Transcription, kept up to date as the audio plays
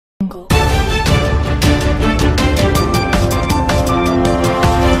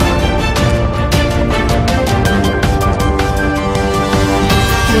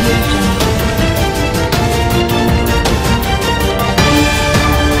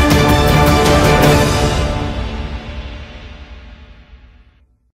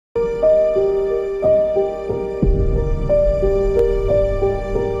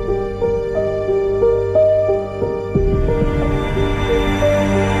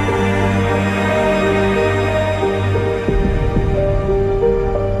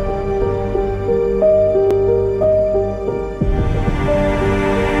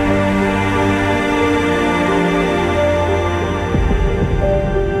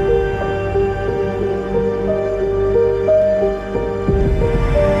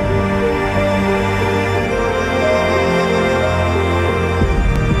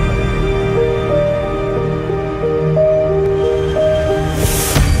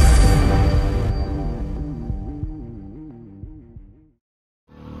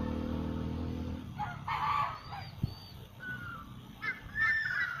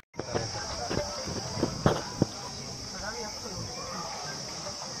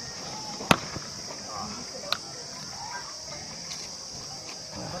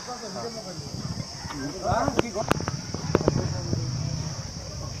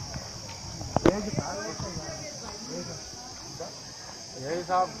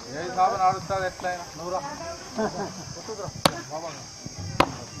నడుస్తుంది ఎట్లయినా నూరా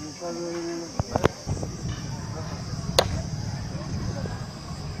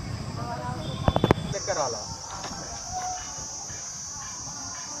లెక్క రాలా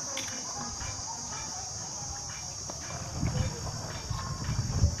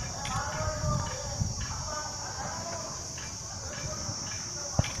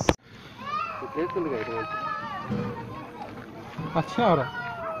अच्छा हो रहा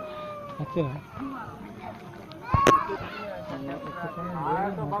अच्छा है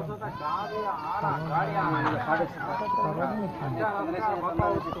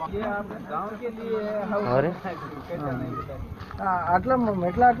అట్లా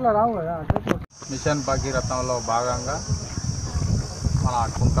మెట్ల అట్లా రావు కదా. మిషన్ భగీరథంలో భాగంగా మన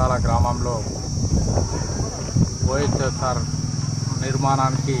కుంటాల గ్రామంలో ఓహెచ్ఎస్ఆర్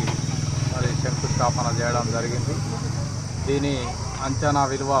నిర్మాణానికి మరి శంకుస్థాపన చేయడం జరిగింది. దీని అంచనా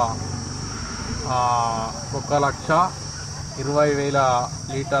విలువ 1,20,000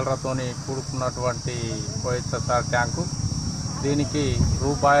 లీటర్లతోని కూడుకున్నటువంటి ఓహెచ్ఎస్ఆర్ ట్యాంకు. దీనికి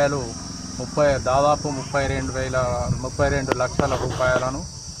రూపాయలు దాదాపు 32 లక్షల రూపాయలను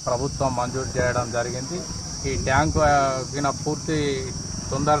ప్రభుత్వం మంజూరు చేయడం జరిగింది. ఈ ట్యాంకు పూర్తి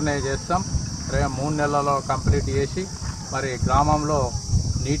తొందరనే చేస్తాం. 3 నెలల్లో కంప్లీట్ చేసి మరి గ్రామంలో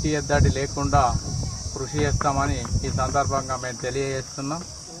నీటి ఎద్దడి లేకుండా కృషి చేస్తామని ఈ సందర్భంగా మేము తెలియజేస్తున్నాం.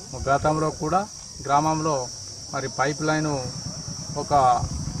 గతంలో కూడా గ్రామంలో మరి పైప్ లైను ఒక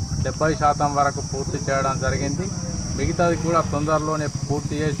 70% వరకు పూర్తి చేయడం జరిగింది. మిగతాది కూడా తొందరలోనే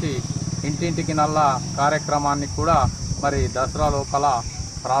పూర్తి చేసి ఇంటింటికి నల్ల కార్యక్రమాన్ని కూడా మరి దసరా లోపల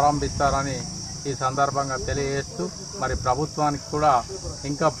ప్రారంభిస్తారని ఈ సందర్భంగా తెలియజేస్తూ మరి ప్రభుత్వానికి కూడా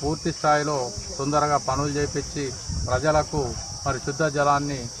ఇంకా పూర్తి స్థాయిలో తొందరగా పనులు చేపించి ప్రజలకు మరి శుద్ధ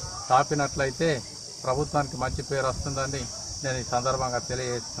జలాన్ని తాపినట్లయితే ప్రభుత్వానికి మంచి పేరు వస్తుందని నేను ఈ సందర్భంగా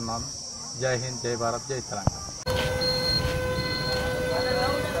తెలియజేస్తున్నాను. జై హింద్, జై భారత్, జై తెలంగాణ.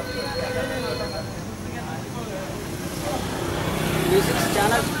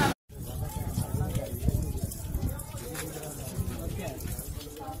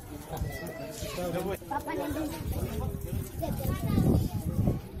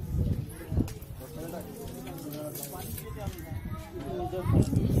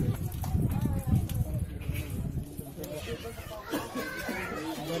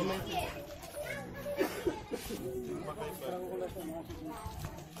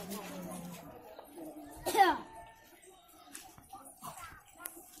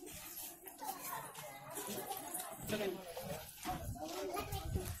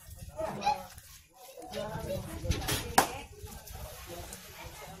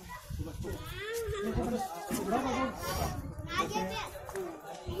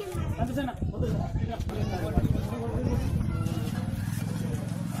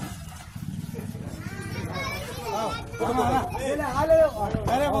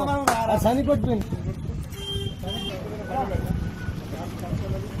 సని కొట్టింది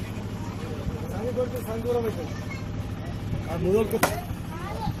సని కొట్టి సని దూరం పెట్టింది ఆ ముదోకి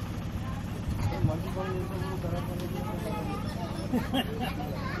మంచి పని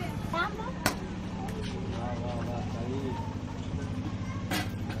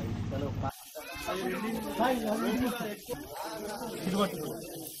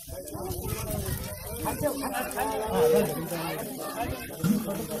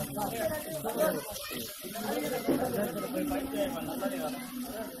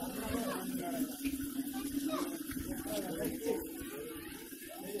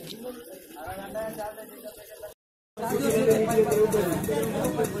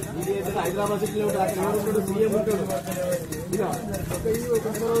హైదరాబాద్ సీఎం ఉంటాడు.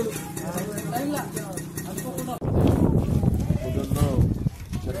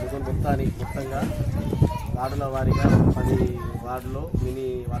 మొత్తంగా వార్డుల వారీగా 10 వార్డులో మినీ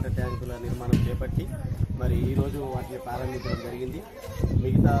వాటర్ ట్యాంకుల నిర్మాణం చేపట్టి మరి ఈరోజు వాటిని ప్రారంభించడం జరిగింది.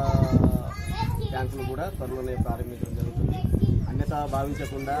 మిగతా ట్యాంకులు కూడా త్వరలోనే ప్రారంభించడం జరుగుతుంది. అన్యతా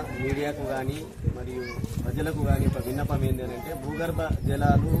భావించకుండా మీడియాకు కానీ మరియు ప్రజలకు కానీ ఒక విన్నపం ఏంటంటే భూగర్భ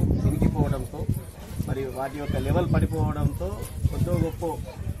జలాలు ఇనికిపోవడంతో మరియు వాటి యొక్క లెవెల్ పడిపోవడంతో కొద్దో గొప్ప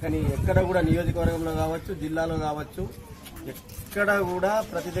కానీ ఎక్కడ కూడా నియోజకవర్గంలో కావచ్చు, జిల్లాలో కావచ్చు, ఎక్కడ కూడా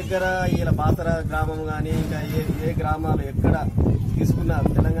ప్రతి దగ్గర ఇలా బాసర గ్రామం కానీ ఇంకా ఏ గ్రామాలు ఎక్కడ తీసుకున్నా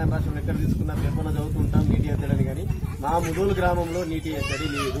తెలంగాణ రాష్ట్రంలో ఎక్కడ తీసుకున్నా పేపర్లో చదువుతుంటాం నీటి ఎద్దడని. కానీ మా ముదోలు గ్రామంలో నీటి ఎద్దడి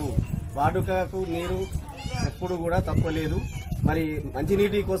లేదు. వాడుకకు నీరు ఎప్పుడు కూడా తప్పలేదు. మరి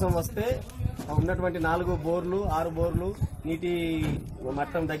మంచినీటి కోసం వస్తే ఉన్నటువంటి 4 బోర్లు 6 బోర్లు నీటి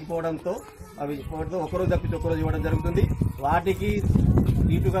మట్టం తగ్గిపోవడంతో అవి ఒకరోజు తప్పించి ఒకరోజు ఇవ్వడం జరుగుతుంది. వాటికి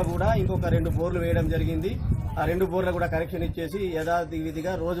నీటుగా కూడా ఇంకొక 2 బోర్లు వేయడం జరిగింది. ఆ 2 బోర్లు కూడా కనెక్షన్ ఇచ్చేసి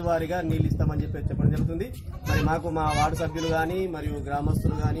యథావిధిగా రోజువారీగా నీళ్ళు ఇస్తామని చెప్పడం జరుగుతుంది. మరి మాకు మా వార్డు సభ్యులు కానీ మరియు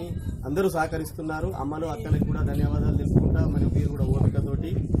గ్రామస్తులు కానీ అందరూ సహకరిస్తున్నారు. అమ్మలు అక్కలకు కూడా ధన్యవాదాలు తెలుపుకుంటా మరి మీరు కూడా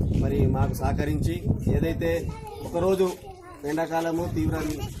ఓపికతోటి మరి మాకు సహకరించి ఏదైతే ఒకరోజు ఎండాకాలము తీవ్ర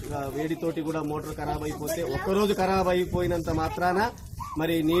వేడితోటి కూడా మోటార్ ఖరాబ్ అయిపోతే ఒక్కరోజు ఖరాబ్ అయిపోయినంత మాత్రాన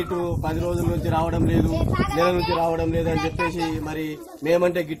మరి నీటు 10 రోజుల నుంచి రావడం లేదు, నెల నుంచి రావడం లేదు అని చెప్పేసి మరి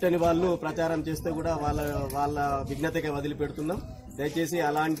మేమంటే గిట్టని వాళ్ళు ప్రచారం చేస్తే కూడా వాళ్ళ విఘ్నతకే వదిలిపెడుతున్నాం. దయచేసి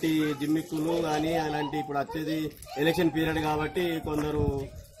అలాంటి జిమ్మిక్కులు కానీ అలాంటి ఇప్పుడు వచ్చేది ఎలక్షన్ పీరియడ్ కాబట్టి కొందరు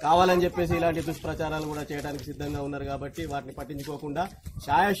కావాలని చెప్పేసి ఇలాంటి దుష్ప్రచారాలు కూడా చేయడానికి సిద్ధంగా ఉన్నారు. కాబట్టి వాటిని పట్టించుకోకుండా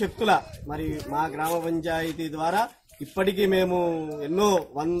శాయశక్తుల మరి మా గ్రామ పంచాయతీ ద్వారా ఇప్పటికీ మేము ఎన్నో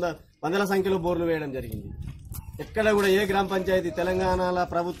వందల సంఖ్యలో బోర్లు వేయడం జరిగింది. ఎక్కడ కూడా ఏ గ్రామ పంచాయతీ తెలంగాణ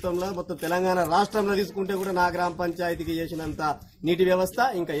ప్రభుత్వంలో మొత్తం తెలంగాణ రాష్ట్రంలో తీసుకుంటే కూడా నా గ్రామ పంచాయతీకి చేసినంత నీటి వ్యవస్థ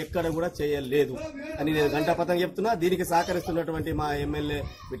ఇంకా ఎక్కడ కూడా చేయలేదు అని నేను గంటాపతంగా చెప్తున్నా. దీనికి సహకరిస్తున్నటువంటి మా ఎమ్మెల్యే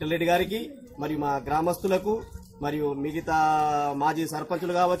విఠలరెడ్డి గారికి మరియు మా గ్రామస్తులకు మరియు మిగతా మాజీ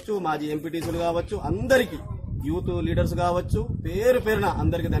సర్పంచులు కావచ్చు, మాజీ ఎంపీటీసీలు కావచ్చు, అందరికీ యూత్ లీడర్స్ కావచ్చు, పేరు పేరున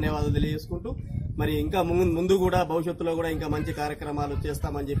అందరికీ ధన్యవాదాలు తెలియజేసుకుంటూ మరి ఇంకా ముందు కూడా భవిష్యత్తులో కూడా ఇంకా మంచి కార్యక్రమాలు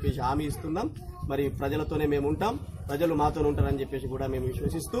చేస్తామని చెప్పేసి హామీ ఇస్తున్నాం. మరి ప్రజలతోనే మేము ఉంటాం, ప్రజలు మాతోనే ఉంటారని చెప్పేసి కూడా మేము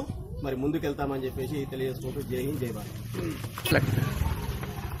విశ్వసిస్తూ మరి ముందుకెళ్తామని చెప్పేసి తెలియజేసుకుంటూ జై హింద్ జై భారత్.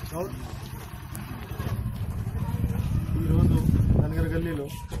 ఈరోజు ననగర్ గల్లీలో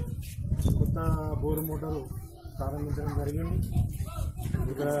కొత్త బోరు మోటారు ప్రారంభించడం జరిగింది.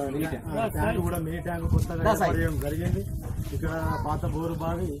 ఇక్కడ ట్యాంక్ కూడా మినీ ట్యాంక్ కొత్తగా ఏర్పడడం జరిగింది. ఇక్కడ పాత బోరు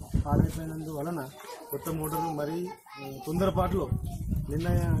బావి పాడైపోయినందువలన కొత్త మోటార్లు మరీ తొందరపాటులో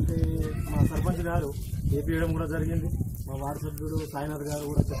అంటే మా సర్పంచ్ గారు వేపియడం కూడా జరిగింది. మా వార్డు సభ్యుడు సాయినాథ్ గారు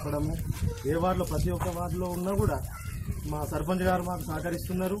కూడా చెప్పడము, ఏ వార్డులో ప్రతి ఒక్క వార్డులో ఉన్నా కూడా మా సర్పంచ్ గారు మాకు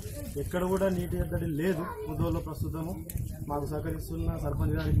సహకరిస్తున్నారు. ఎక్కడ కూడా నీటి ఎద్దడి లేదు. ముద్దోలో ప్రస్తుతము మాకు సహకరిస్తున్న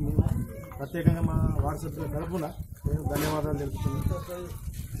సర్పంచ్ గారికి మేము ప్రత్యేకంగా మా వార్డు సభ్యుల తరఫున నేను ధన్యవాదాలు తెలుపుతున్నాను.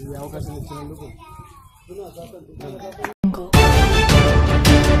 ఈ అవకాశం ఇచ్చినందుకు.